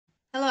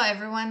Hello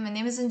everyone, my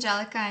name is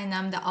Angelica and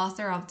I'm the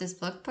author of this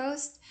blog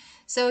post.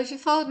 So if you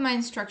followed my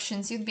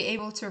instructions, you'd be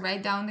able to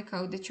write down the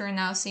code that you're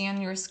now seeing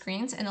on your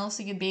screens, and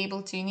also you'd be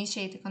able to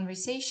initiate a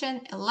conversation,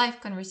 live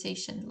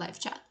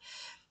chat,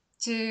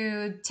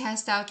 to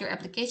test out your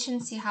application,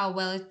 see how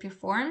well it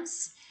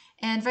performs.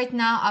 And right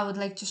now I would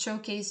like to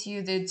showcase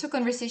you the two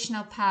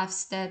conversational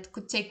paths that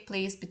could take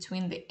place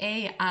between the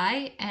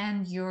AI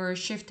and your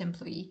shift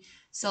employee.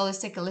 So let's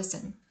take a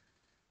listen.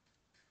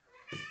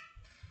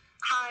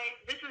 Hi,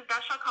 this is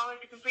Dasha calling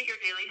to complete your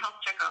daily health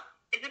checkup.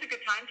 Is it a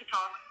good time to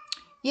talk?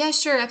 Yeah,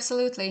 sure,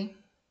 absolutely.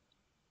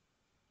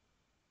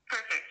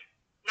 Perfect.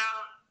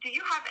 Now, do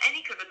you have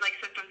any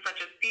COVID-like symptoms such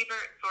as fever,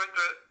 sore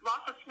throat,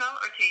 loss of smell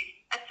or taste,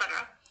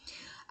 etc.?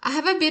 I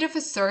have a bit of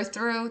a sore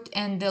throat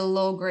and a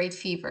low-grade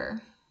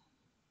fever.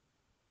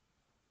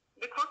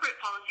 The corporate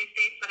policy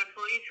states that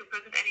employees who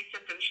present any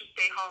symptoms should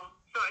stay home,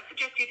 so I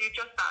suggest you do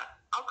just that.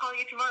 I'll call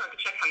you tomorrow to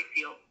check how you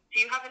feel. Do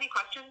you have any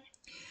questions?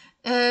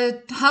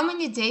 How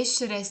many days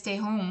should I stay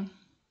home?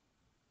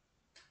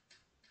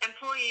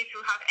 Employees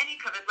who have any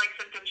COVID-like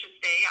symptoms should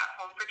stay at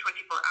home for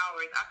 24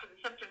 hours after the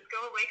symptoms go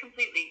away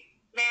completely.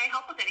 May I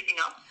help with anything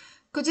else?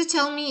 Could you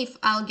tell me if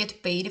I'll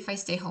get paid if I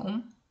stay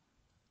home?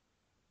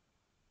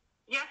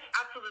 Yes,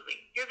 absolutely.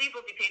 Your leave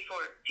will be paid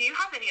for. Do you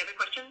have any other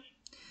questions?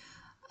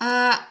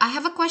 I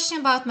have a question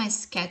about my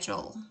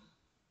schedule.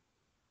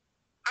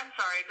 I'm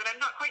sorry, but I'm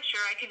not quite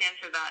sure I can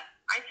answer that.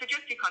 I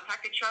suggest you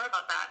contact HR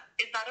about that.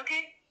 Is that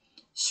okay?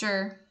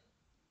 Sure.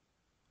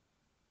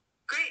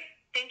 Great.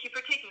 Thank you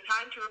for taking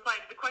time to reply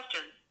to the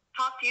questions.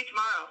 Talk to you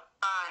tomorrow.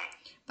 Bye.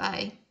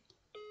 Bye.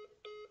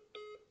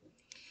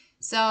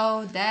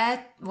 So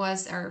that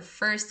was our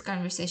first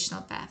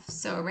conversational path.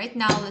 So right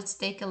now, let's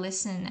take a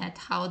listen at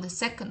how the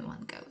second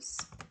one goes.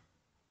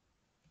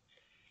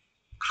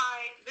 Hi,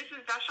 this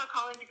is Dasha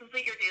calling to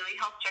complete your daily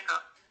health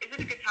checkup. Is it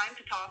a good time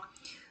to talk?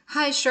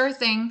 Hi, sure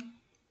thing.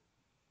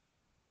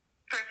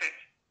 Perfect.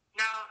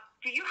 Now,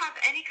 do you have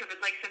any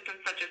COVID-like symptoms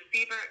such as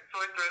fever,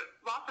 sore throat,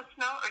 loss of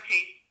smell or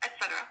taste,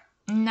 etc.?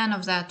 None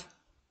of that.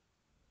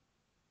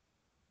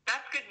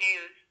 That's good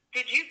news.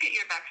 Did you get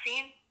your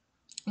vaccine?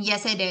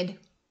 Yes, I did.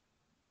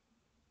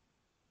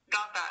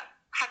 Got that.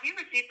 Have you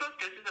received both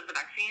doses of the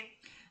vaccine?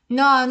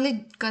 No, I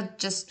only got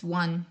just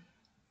one.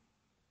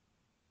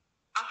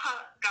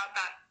 Got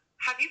that.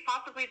 Have you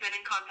possibly been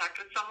in contact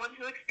with someone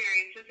who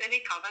experiences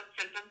any COVID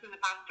symptoms in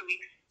the past 2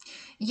 weeks?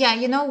 Yeah,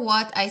 you know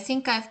what? I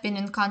think I've been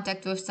in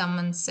contact with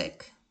someone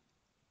sick.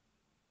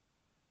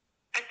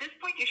 At this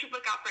point, you should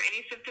look out for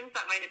any symptoms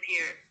that might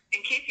appear.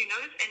 In case you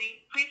notice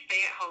any, please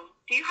stay at home.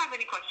 Do you have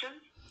any questions?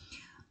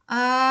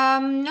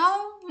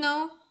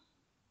 No.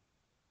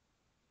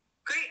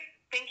 Great.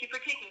 Thank you for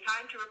taking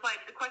time to reply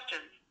to the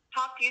questions.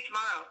 Talk to you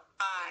tomorrow.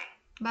 Bye.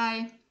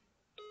 Bye.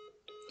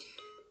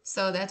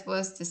 So that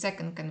was the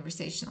second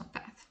conversational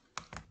path.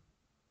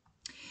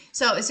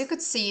 So as you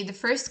could see, the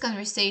first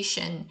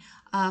conversation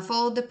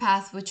followed the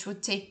path which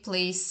would take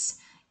place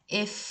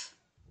if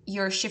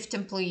your shift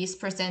employee is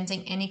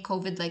presenting any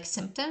COVID-like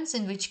symptoms,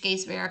 in which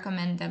case we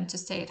recommend them to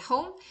stay at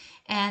home.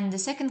 And the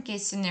second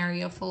case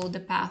scenario followed the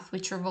path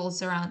which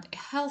revolves around a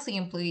healthy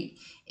employee,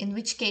 in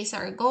which case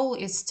our goal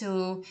is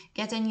to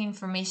get any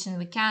information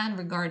we can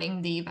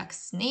regarding the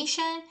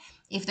vaccination,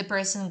 if the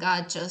person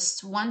got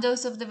just one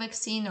dose of the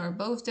vaccine or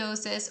both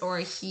doses, or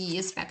he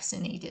is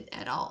vaccinated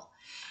at all.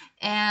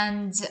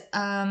 And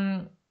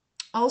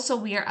also,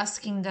 we are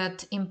asking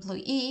that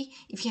employee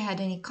if he had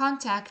any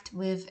contact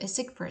with a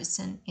sick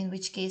person, in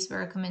which case we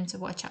recommend to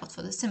watch out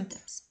for the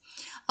symptoms.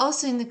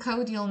 Also, in the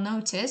code, you'll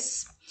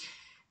notice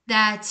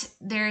that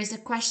there is a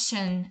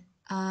question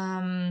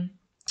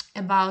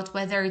about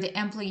whether the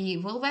employee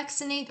will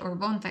vaccinate or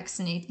won't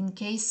vaccinate in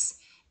case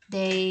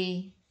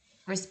they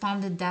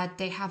responded that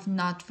they have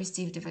not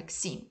received the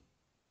vaccine.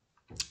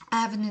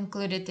 I haven't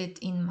included it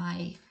in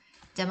my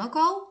demo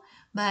call,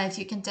 but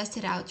you can test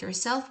it out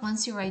yourself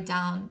once you write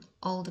down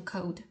all the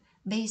code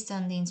based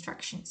on the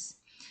instructions.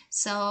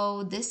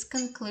 So this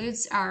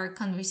concludes our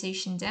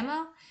conversation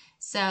demo.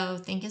 So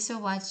thank you so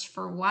much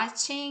for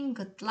watching.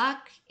 Good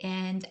luck,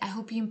 and I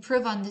hope you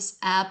improve on this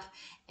app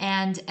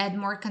and add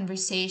more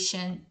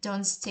conversation.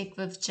 Don't stick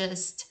with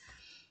just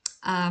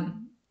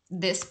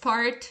this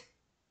part.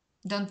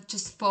 Don't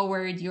just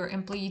forward your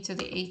employee to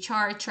the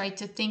HR. Try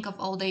to think of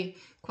all the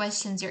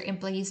questions your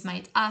employees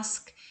might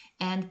ask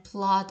and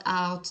plot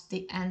out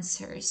the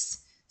answers.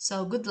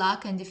 So good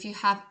luck, and if you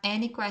have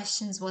any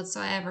questions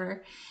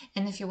whatsoever,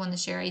 and if you want to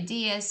share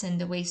ideas and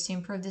the ways to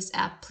improve this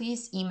app,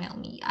 please email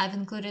me. I've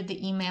included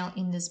the email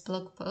in this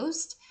blog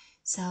post.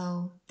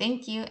 So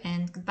thank you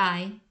and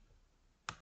goodbye.